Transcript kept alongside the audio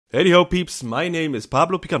Hey ho peeps, my name is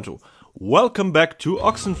Pablo Picanto. Welcome back to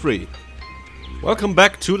Oxenfree. Welcome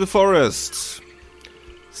back to the forest.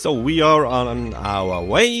 So we are on our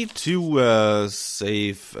way to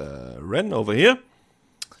save Ren over here.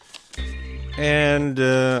 And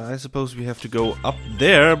I suppose we have to go up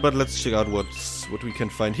there, but let's check out what we can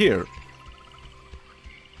find here.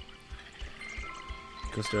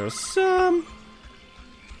 Because there are some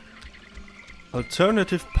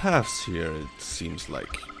alternative paths here, it seems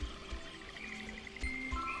like.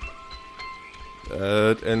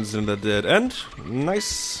 It ends in a dead end.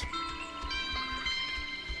 Nice.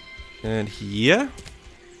 And here.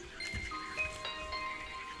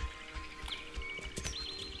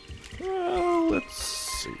 Well, let's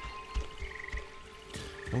see.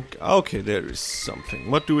 Okay, there is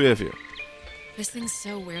something. What do we have here? This thing's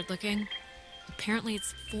so weird looking. Apparently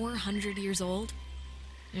it's 400 years old.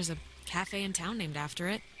 There's a cafe in town named after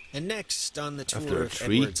it. And next on the tour of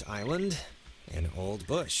Edwards Island, an old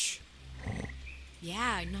bush.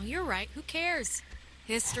 Yeah, no, you're right. Who cares?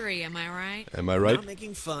 History, am I right? Am I right? Not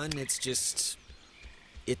making fun, it's just...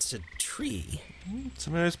 it's a tree. It's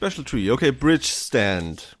a very special tree. Okay, bridge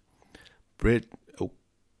stand.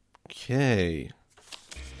 Okay.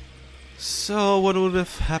 So, what would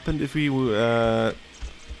have happened if we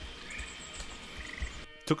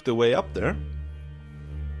took the way up there?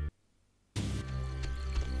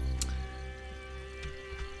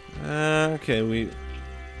 Okay, we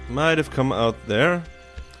might have come out there.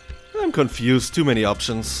 I'm confused. Too many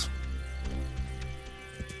options.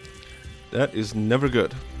 That is never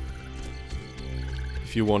good.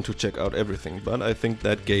 If you want to check out everything. But I think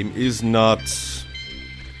that game is not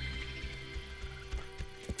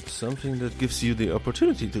something that gives you the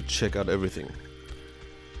opportunity to check out everything.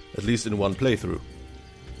 At least in one playthrough.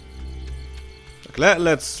 Okay,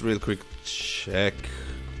 let's real quick check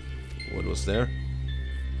what was there.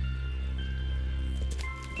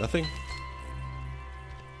 Nothing.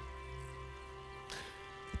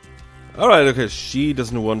 Alright, okay, she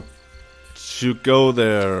doesn't want to go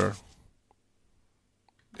there.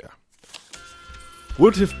 Yeah.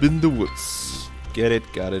 Would have been the woods. Get it,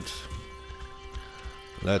 got it.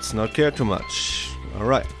 Let's not care too much.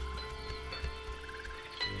 Alright.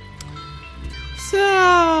 So...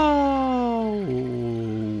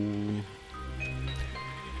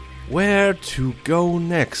 where to go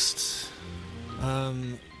next?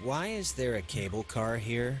 Why is there a cable car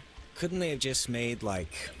here? Couldn't they have just made,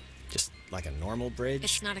 like a normal bridge?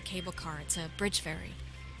 It's not a cable car, it's a bridge ferry.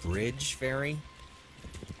 Bridge ferry?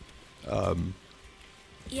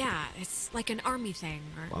 Yeah, it's like an army thing,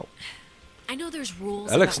 or... Wow. I know there's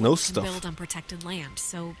rules Alex about what knows you stuff. can build on protected land,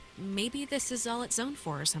 so maybe this is all it's zoned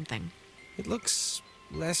for or something. It looks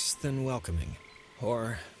less than welcoming.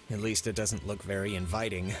 Or, at least it doesn't look very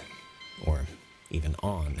inviting. Or even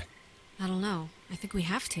on. I don't know. I think we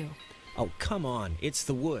have to. Oh, come on. It's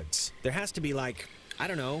the woods. There has to be, like, I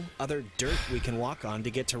don't know, other dirt we can walk on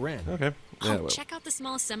to get to Ren. Okay. Yeah, Oh, check out the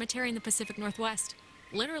smallest cemetery in the Pacific Northwest.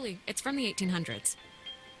 Literally, it's from the 1800s.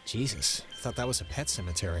 Jesus, I thought that was a pet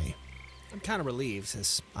cemetery. I'm kind of relieved.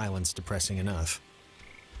 This island's depressing enough.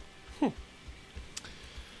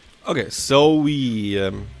 Okay, so we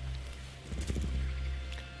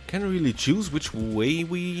can't really choose which way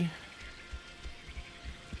we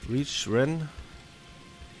reach Ren.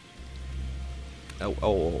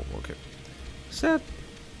 Oh, okay. Is that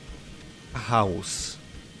a house?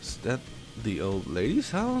 Is that the old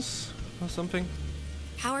lady's house or something?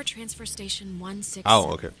 Power Transfer Station 167.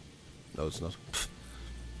 Oh, okay. No, it's not.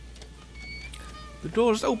 The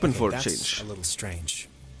door's open for a That's change. a little strange.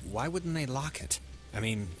 Why wouldn't they lock it? I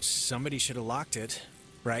mean, somebody should have locked it,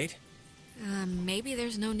 right? Maybe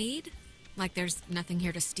there's no need? Like there's nothing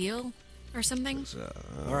here to steal or something?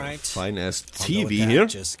 All right. Fine as I'll go with TV that here.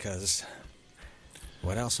 Just because.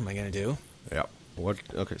 What else am I going to do? Yeah. What?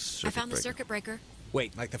 Okay. I found the circuit breaker.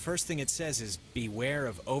 Wait, like the first thing it says is beware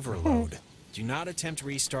of overload. Do not attempt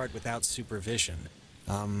restart without supervision.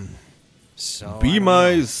 So Be I don't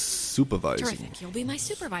my know. supervisor. Terrific. You'll be my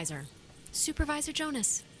supervisor. Supervisor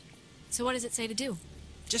Jonas. So what does it say to do?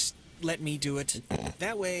 Just let me do it.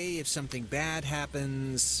 That way, if something bad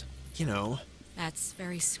happens, you know. That's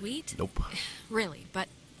very sweet. Nope. Really, but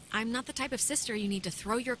I'm not the type of sister you need to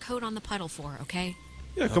throw your coat on the puddle for, okay?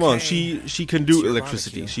 Yeah, come on. Okay. She can It's do your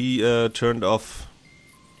electricity. barbecue. She turned off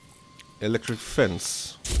electric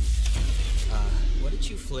fence. What did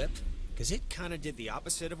you flip? Because it kind of did the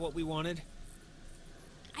opposite of what we wanted.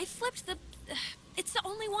 I flipped the... it's the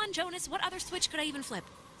only one, Jonas. What other switch could I even flip?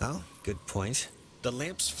 Oh, good point. The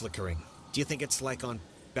lamp's flickering. Do you think it's like on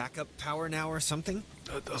backup power now or something?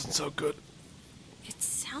 That doesn't sound good. It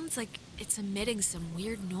sounds like it's emitting some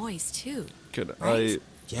weird noise, too. Can Right?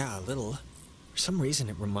 Yeah, a little. For some reason,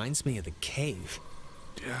 it reminds me of the cave.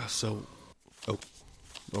 Yeah, so... Oh.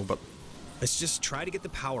 Oh, but... Let's just try to get the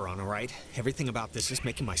power on, alright? Everything about this is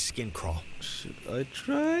making my skin crawl. Should I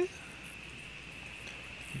try?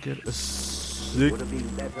 Get a signal. Never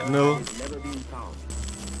been found.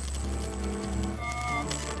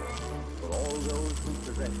 For all those who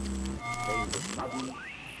possess came the sudden.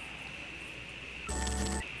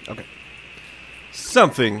 Okay.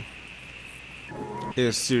 Something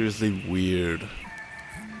is seriously weird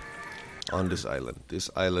on this island. This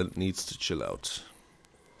island needs to chill out.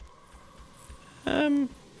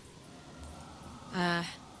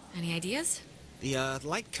 Any ideas? The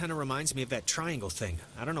light kind of reminds me of that triangle thing.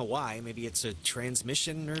 I don't know why. Maybe it's a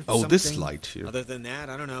transmission or Oh, something. this light here. Other than that,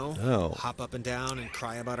 I don't know. Oh. Hop up and down and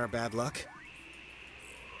cry about our bad luck.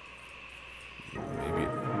 Maybe.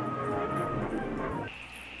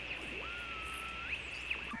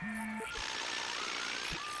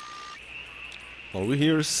 All we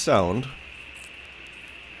hear is sound.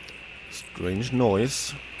 Strange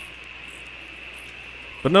noise.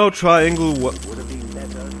 But no triangle. What? Would have been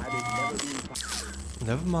better had it never been found.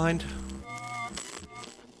 Never mind.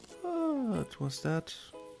 What was that?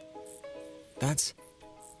 That's...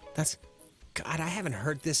 God, I haven't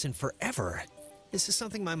heard this in forever. This is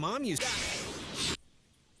something my mom used...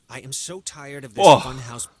 I am so tired of this Oh.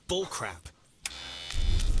 funhouse bullcrap.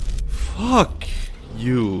 Fuck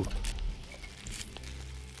you.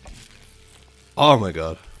 Oh my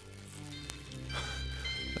god.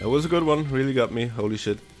 That was a good one. Really got me. Holy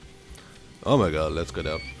shit. Oh my god, let's go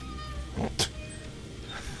down.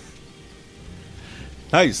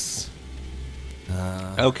 Nice.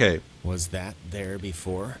 Okay. Was that there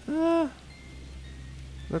before?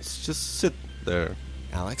 Let's just sit there.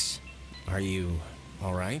 Alex, are you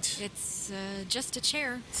alright? It's, just a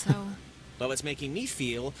chair, so... Well, it's making me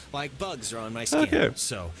feel like bugs are on my skin. Okay.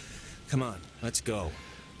 So, come on, let's go.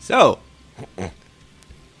 So.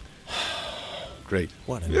 Great.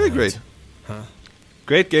 What a Really night. great. Huh?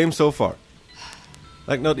 Great game so far.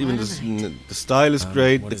 Like, not even What a night. the style is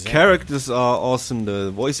great, what the does that characters are awesome, the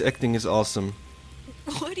voice acting is awesome.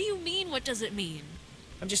 What do you mean, what does it mean?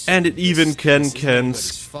 I'm just And it even this can isn't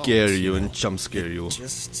anybody's fault, scare you know? and jump scare you. It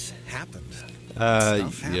just happened. Yeah.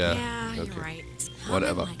 Stuff happened. Yeah, Okay. you're right.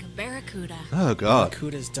 Whatever. Humming like a barracuda. Oh god.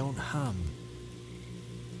 Barracudas don't hum.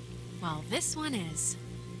 Well, this one is.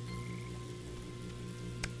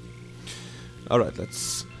 Alright,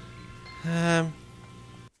 let's...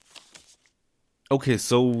 Okay,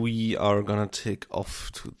 so we are gonna take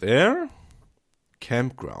off to there.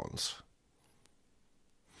 Campgrounds.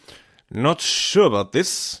 Not sure about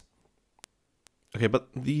this. Okay, but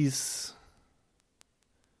these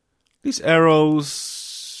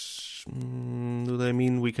arrows... do they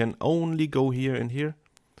mean we can only go here and here?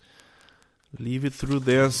 Leave it through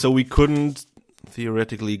there, so we couldn't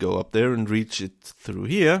theoretically go up there and reach it through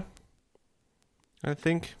here. I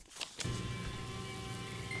think.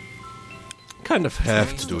 Kind of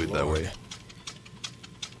have to do it that way.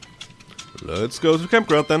 Let's go to the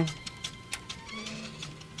campground then.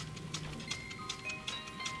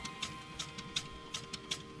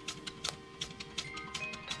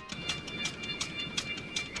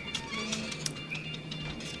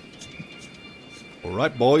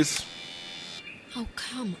 Alright, boys. Oh,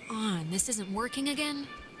 come on. This isn't working again?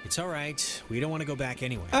 It's alright. We don't want to go back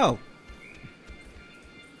anyway. Oh.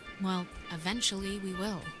 Well, eventually we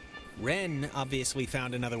will. Ren obviously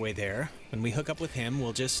found another way there. When we hook up with him,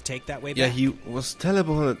 we'll just take that way Yeah, back. he was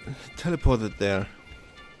teleported there.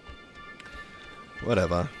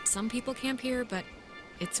 Whatever. Some people camp here, but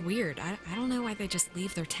it's weird. I don't know why they just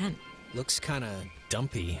leave their tent. Looks kind of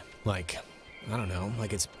dumpy. Like, I don't know,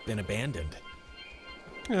 like it's been abandoned.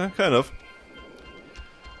 Yeah, kind of.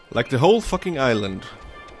 Like the whole fucking island.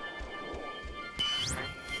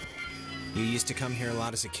 You used to come here a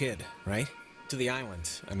lot as a kid, right? To the island.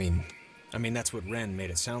 I mean that's what Ren made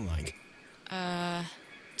it sound like.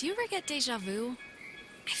 Do you ever get deja vu?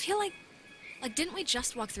 I feel like didn't we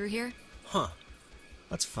just walk through here? Huh.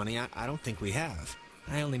 That's funny. I don't think we have.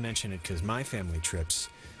 I only mention it because my family trips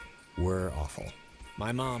were awful.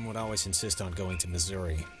 My mom would always insist on going to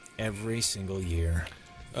Missouri every single year.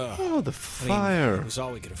 Ugh. Oh, the I fire. mean, it was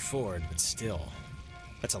all we could afford, but still.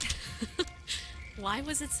 That's a... Why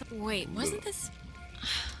was it so... Wait, wasn't this...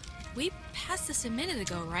 We passed this a minute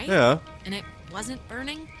ago, right? Yeah. And it wasn't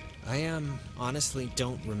burning? I honestly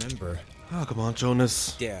don't remember. Oh, come on,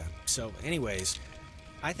 Jonas. Yeah, so anyways,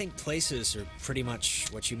 I think places are pretty much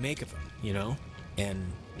what you make of them, you know? And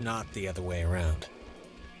not the other way around.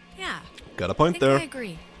 Yeah. Got a I point think there. I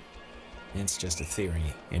agree. It's just a theory,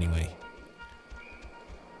 anyway.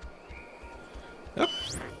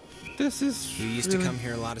 This is... You used to come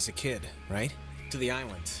here a lot as a kid, right? To the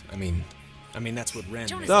island. I mean that's what Ren...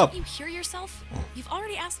 Jonas, Stop. don't you hear yourself? You've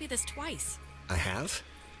already asked me this twice. I have?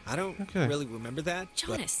 I don't Okay. really remember that,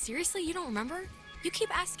 but... Jonas, seriously, you don't remember? You keep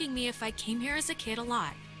asking me if I came here as a kid a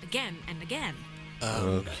lot. Again and again.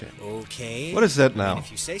 Okay. Okay. What is that I now? mean, if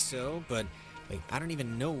you say so, but... Wait, I don't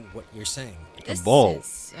even know what you're saying. This ball.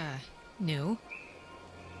 is, new.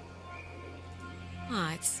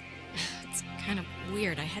 Ah, it's kind of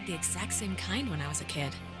weird. I had the exact same kind when I was a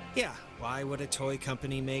kid. Yeah, why would a toy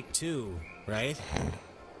company make two, right?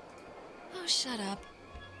 Oh, shut up.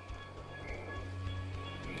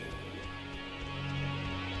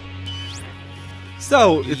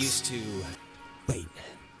 So, You it's... used to... Wait.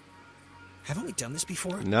 Haven't we done this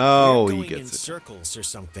before? No, We're he going in gets it. circles or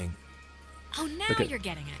something. Oh, now Okay. you're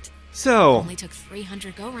getting it. So, Only took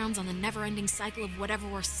 300 go-rounds on the never-ending cycle of whatever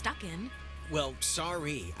we're stuck in. Well,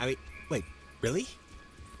 sorry. Wait, really?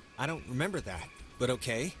 I don't remember that, but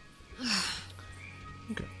okay.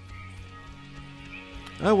 okay.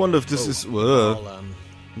 I wonder if this is... All,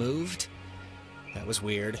 moved? That was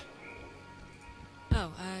weird.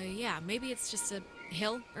 Oh, yeah, maybe it's just a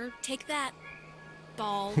hill, or take that,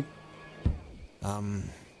 ball.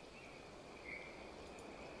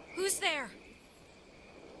 Who's there?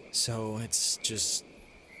 So it's just...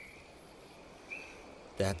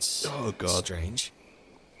 That's... Oh, God. Strange.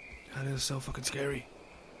 That is so fucking scary.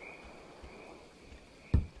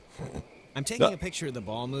 I'm taking a picture of the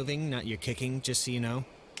ball moving, not your kicking, just so you know.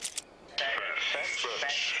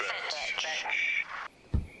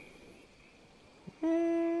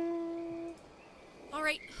 All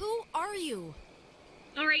right, who are you?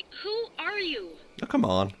 Oh, come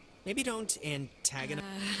on. Maybe don't antagonize...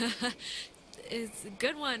 It's a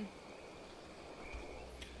good one.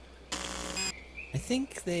 I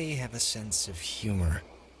think they have a sense of humor.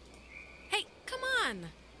 Hey, come on.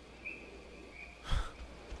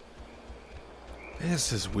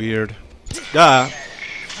 This is weird. Ah.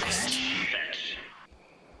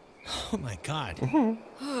 Oh my god.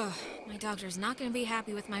 My doctor's not going to be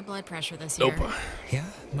happy with my blood pressure this year. Nope. Yeah,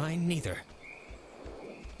 mine neither.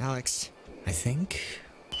 Alex, I think...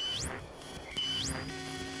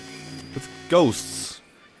 With ghosts.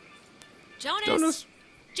 Jonas,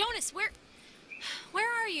 where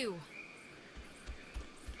are you?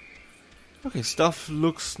 Okay, stuff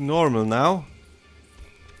looks normal now.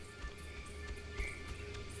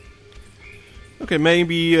 Okay,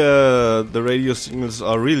 maybe the radio signals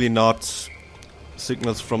are really not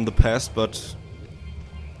signals from the past, but...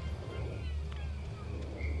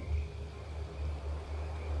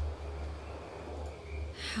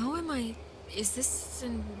 How am I... Is this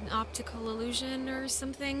an optical illusion or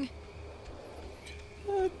something?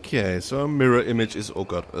 Okay, so a mirror image is... Oh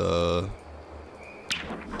god, Don't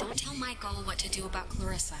tell Michael what to do about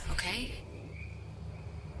Clarissa, okay?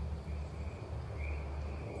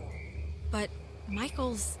 But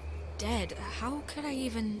Michael's dead. How could I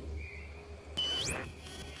even...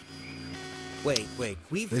 Wait,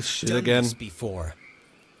 we've This shit done again. this before.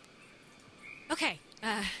 Okay,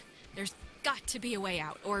 there's got to be a way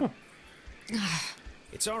out, or...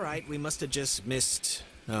 It's alright, we must have just missed...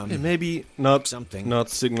 okay, maybe not something. not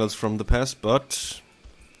signals from the past, but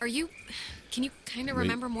Are you... Can you kind of Wait.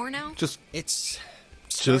 remember more now? just It's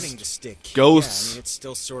starting Just to stick. ghosts Yeah, I mean, it's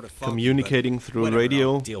still sort of foggy, communicating but through whatever,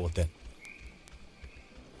 radio. I'll deal with it.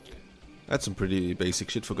 That's some pretty basic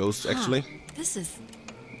shit for ghosts, actually. This is...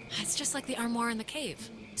 It's just like the armoire in the cave.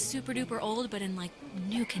 Super duper old, but in, like,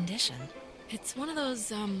 new condition. It's one of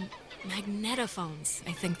those, magnetophones,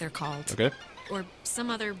 I think they're called. Okay. Or some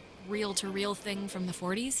other reel-to-reel thing from the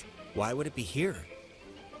 40s. Why would it be here?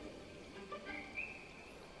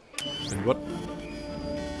 And what?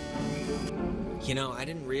 You know, I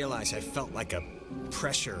didn't realize I felt like a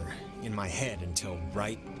pressure in my head until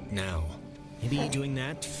right now. Maybe doing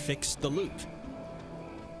that fixed the loop.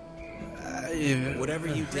 Whatever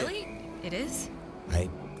you did, Really? It is? I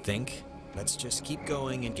think. Let's just keep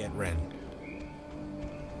going and get Ren.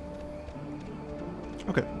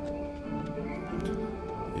 Okay.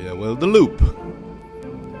 Yeah, well, the loop.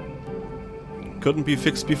 Couldn't be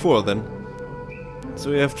fixed before then.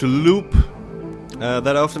 So you have to loop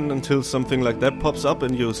that often until something like that pops up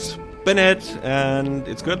and you spin it and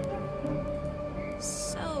it's good.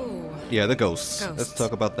 So... Yeah, the ghosts. Ghosts. Let's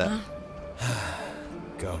talk about that.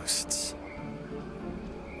 Ghosts.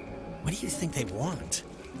 What do you think they want?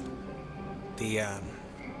 The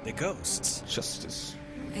ghosts. Justice.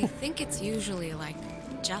 I think it's usually, like,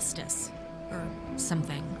 justice. Or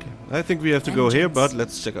something. I think we have to go here, Vengeance. but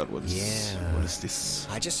let's check out what is, Yeah. what is this.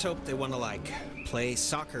 I just hope they want to, like, play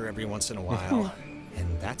soccer every once in a while.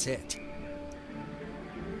 And that's it.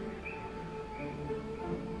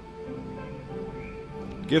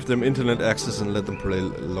 Give them internet access and let them play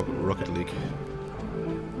Rocket League.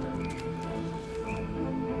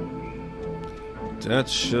 That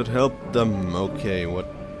should help them. Okay, what?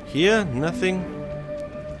 Here? Nothing?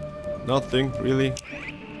 Nothing, really?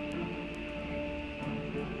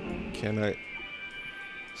 Can I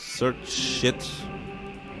search shit?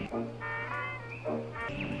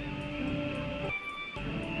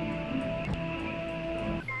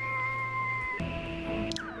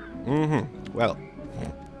 Well.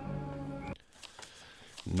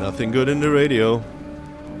 Nothing good in the radio.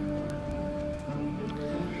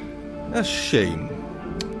 A shame.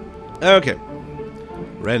 Okay.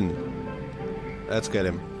 Ren. Let's get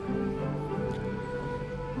him.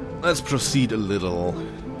 Let's proceed a little.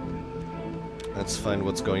 Let's find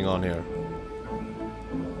what's going on here.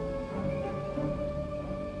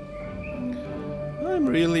 I'm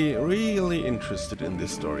really interested in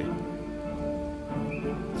this story.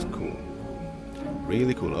 It's cool.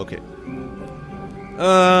 Really cool. Okay.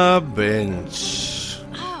 A bench.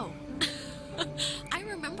 Oh. I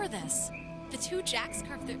remember this. The two Jacks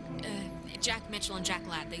carved their... Jack Mitchell and Jack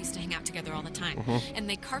Ladd, they used to hang out together all the time. And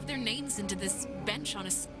they carved their names into this bench on a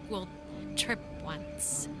school trip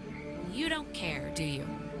once. You don't care, do you?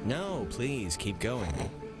 No, please, keep going.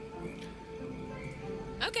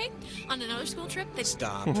 Okay. On another school trip, they...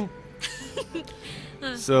 Stop.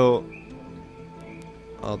 So,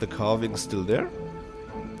 are the carvings still there?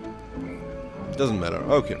 Doesn't matter.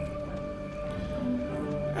 Okay.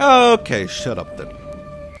 Okay, shut up then.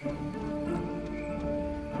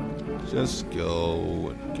 Just go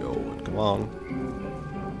and go and come on.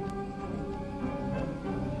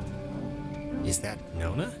 Is that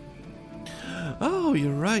Nona? Oh,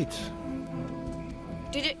 you're right.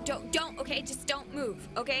 Don't, okay? Just don't move,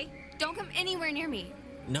 okay? Don't come anywhere near me.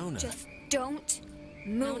 Nona. Just don't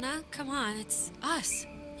move. Nona, come on, it's us.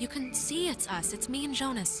 You can see it's us. It's me and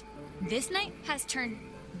Jonas. This night has turned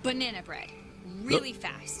banana bread really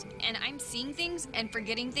fast, and I'm seeing things and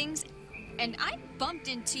forgetting things, and I bumped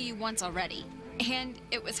into you once already, and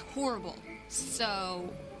it was horrible.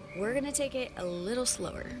 So, we're gonna take it a little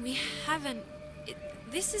slower. We haven't...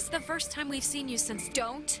 This is the first time we've seen you since...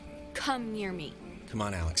 Don't come near me. Come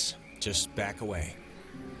on, Alex. Just back away.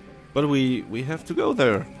 But we have to go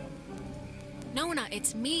there. Nona,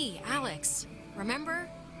 it's me, Alex. Remember?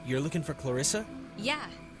 You're looking for Clarissa? Yeah.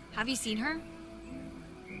 Have you seen her?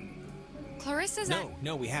 Clarissa's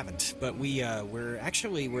No, we haven't. But we're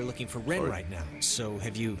looking for Ren right now. So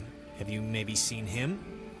have you maybe seen him?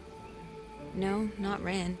 No, not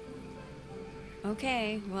Ren.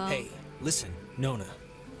 Okay, well... Hey, listen, Nona.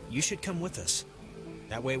 You should come with us.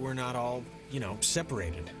 That way we're not all,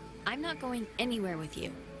 separated. I'm not going anywhere with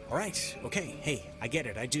you. All right, okay. Hey, I get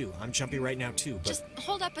it, I do. I'm jumpy right now too, but... Just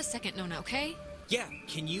hold up a second, Nona, okay? Yeah,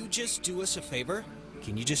 can you just do us a favor?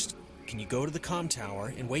 Can you go to the comm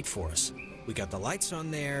tower and wait for us? We got the lights on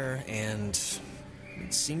there, and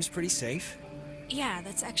it seems pretty safe. Yeah,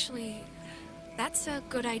 that's a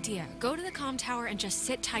good idea. Go to the comm tower and just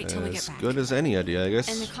sit tight till we get back. As good as any idea, I guess.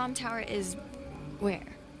 And the comm tower is... where?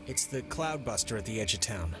 It's the Cloudbuster at the edge of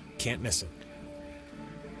town. Can't miss it.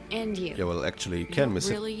 And you. Yeah, well, actually, you can miss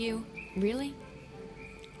Really, you? Really? it.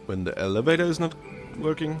 When the elevator is not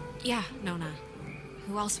working? Yeah, Nona.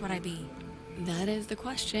 Who else would I be? That is the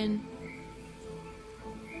question.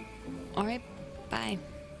 Alright, bye.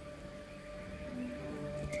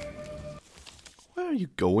 Where are you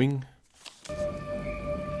going?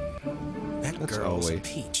 That That's girl's our a way.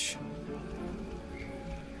 peach.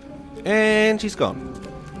 And she's gone.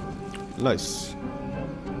 Nice.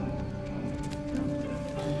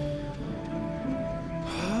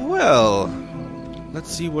 Well,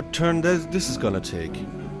 let's see what turn this is gonna take.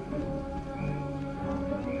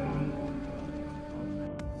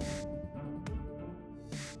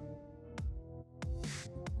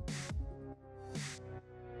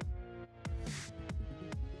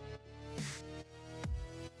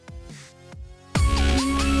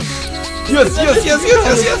 Yes.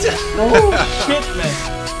 Oh shit, man!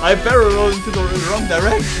 I barrel rolled into the wrong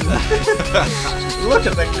direction. Look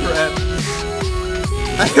at that crap!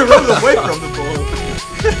 I rolled away from the ball.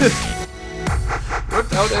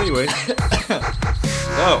 Worked out anyway.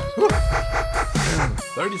 Now,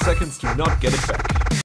 30 seconds to not get it back.